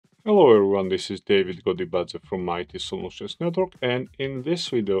Hello everyone, this is David Godibadze from IT Solutions Network, and in this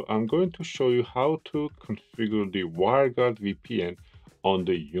video I'm going to show you how to configure the WireGuard VPN on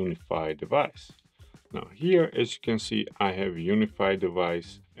the Unifi device. Now here, as you can see, I have Unifi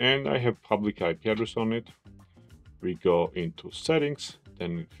device and I have public IP address on it. We go into settings,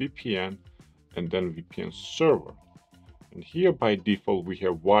 then VPN, and then VPN server. And here by default we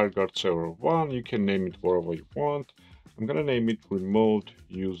have WireGuard server 1. You can name it whatever you want. I'm gonna name it remote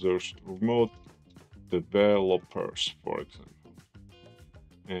developers, for example.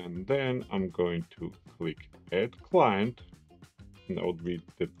 And then I'm going to click add client, and that would be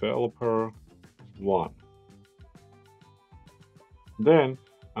developer 1. Then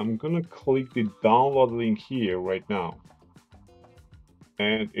I'm gonna click the download link here right now,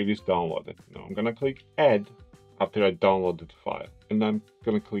 and it is downloaded. Now I'm gonna click add after I downloaded the file, and I'm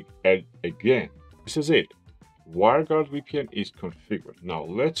gonna click add again. This is it. WireGuard VPN is configured. Now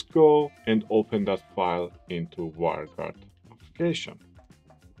let's go and open that file into WireGuard application.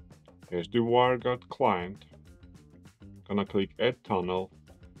 Here's the WireGuard client. I'm gonna click add tunnel,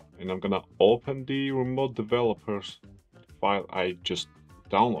 and I'm gonna open the remote developers file I just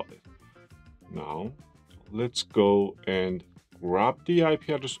downloaded. Now let's go and grab the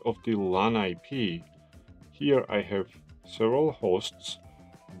IP address of the LAN IP. Here I have several hosts.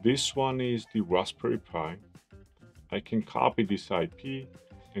 This one is the Raspberry Pi. I can copy this IP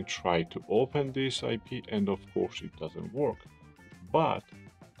and try to open this IP, and of course it doesn't work. But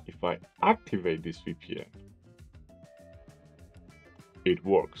if I activate this VPN, it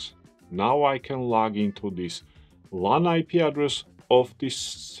works. Now I can log into this LAN IP address of this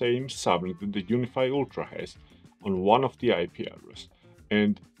same subnet that the Unifi Ultra has on one of the IP address.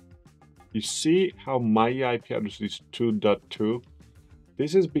 And you see how my IP address is 2.2?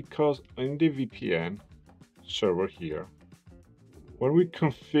 This is because in the VPN server here, when we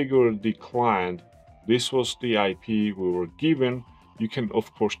configured the client, this was the IP we were given. You can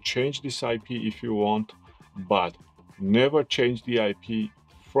of course change this IP if you want, but never change the IP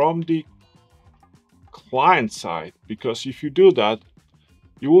from the client side, because if you do that,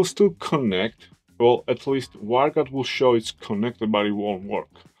 you will still connect. Well, at least WireGuard will show it's connected, but it won't work.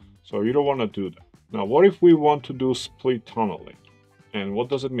 So you don't want to do that. Now, what if we want to do split tunneling? And what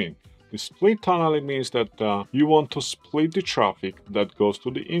does it mean? The split tunneling means that you want to split the traffic that goes to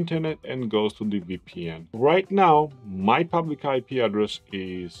the internet and goes to the VPN. Right now, my public IP address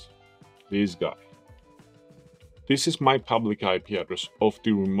is this guy. This is my public IP address of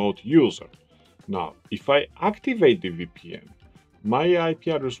the remote user. Now, if I activate the VPN, my IP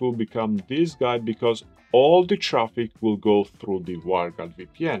address will become this guy because all the traffic will go through the WireGuard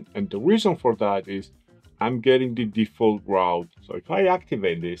VPN. And the reason for that is I'm getting the default route. So if I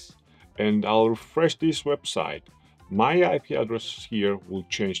activate this and I'll refresh this website, my IP address here will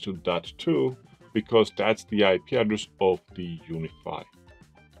change to .2 because that's the IP address of the Unifi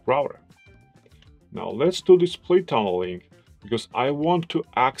router. Now let's do the split tunneling because I want to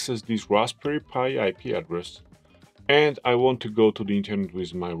access this Raspberry Pi IP address and I want to go to the internet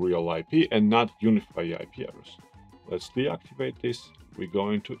with my real IP and not Unifi IP address. Let's deactivate this. We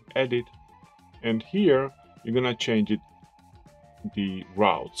go into edit, and here you're gonna change the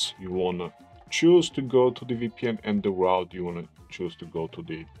routes you wanna choose to go to the VPN and the route you wanna choose to go to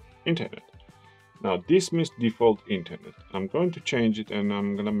the internet. Now this means default internet. I'm going to change it and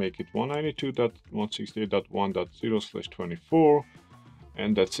I'm gonna make it 192.168.1.0/24,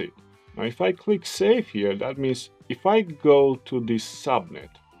 and that's it. Now if I click save here, that means if I go to this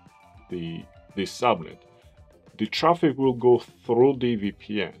subnet, this subnet, the traffic will go through the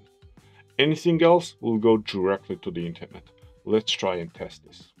VPN. Anything else will go directly to the internet. Let's try and test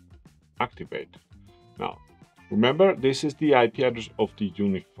this. Activate. Now, remember, this is the IP address of the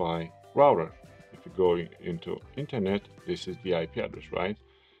Unifi router. If you go into internet, this is the IP address, right?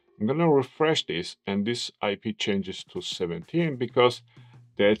 I'm gonna refresh this, and this IP changes to 17 because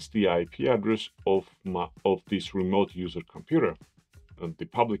that's the IP address of this remote user computer, the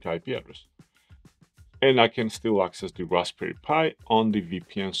public IP address. And I can still access the Raspberry Pi on the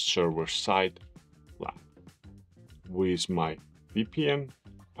VPN server side lab with my VPN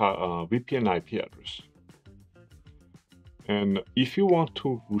IP address. And if you want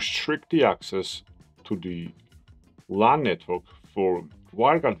to restrict the access to the LAN network for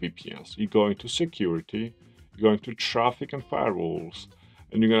WireGuard VPNs, you go into security, you go into traffic and firewalls,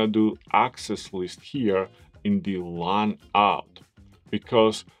 and you're gonna do access list here in the LAN out,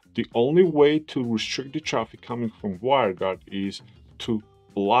 because the only way to restrict the traffic coming from WireGuard is to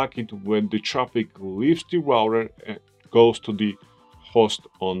block it when the traffic leaves the router and goes to the host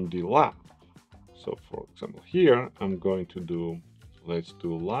on the LAN. So for example, here I'm going to do Let's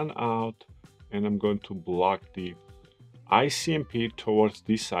do LAN out, and I'm going to block the ICMP towards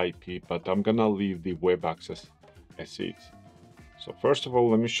this IP, but I'm gonna leave the web access as is. So first of all,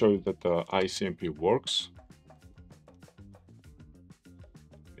 let me show you that the ICMP works.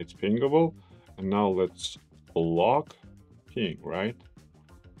 It's pingable. And now let's block ping, right?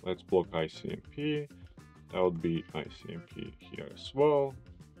 Let's block ICMP. That would be ICMP here as well.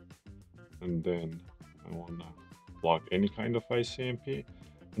 And then I want to block any kind of ICMP.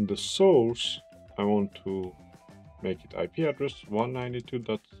 And the source, I want to make it IP address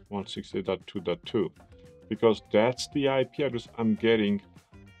 192.168.2.2 because that's the IP address I'm getting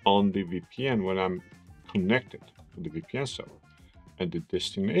on the VPN when I'm connected to the VPN server. And the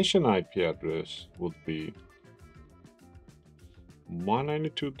destination IP address would be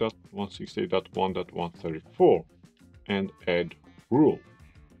 192.168.1.134 and add rule.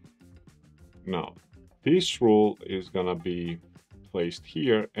 Now, this rule is gonna be placed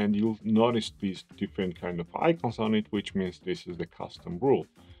here, and you'll notice these different kind of icons on it, which means this is the custom rule.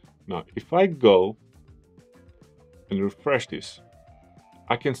 Now, if I go and refresh this,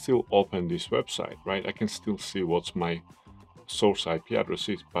 I can still open this website, right? I can still see what's my source IP address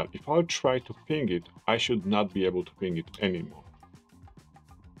is, but if I try to ping it, I should not be able to ping it anymore.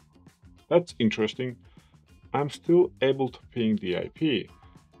 That's interesting. I'm still able to ping the IP.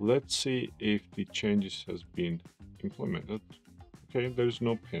 Let's see if the changes has been implemented. Okay, there's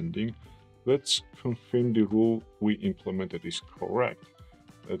no pending. Let's confirm the rule we implemented is correct.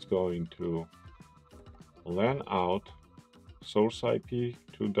 Let's go into LAN out, source IP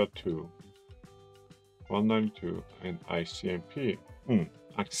 2.2, 192, and ICMP.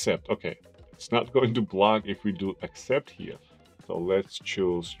 Accept. Okay, it's not going to block if we do accept here. So let's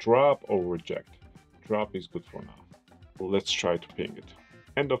choose drop or reject. Drop is good for now. Let's try to ping it.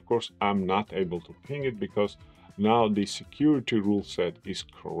 And of course, I'm not able to ping it because now the security rule set is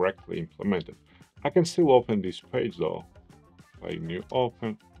correctly implemented. I can still open this page though. By new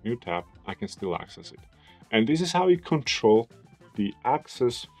tab, I can still access it. And this is how you control the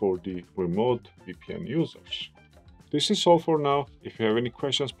access for the remote VPN users. This is all for now. If you have any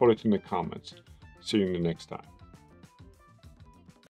questions, put it in the comments. See you in the next time.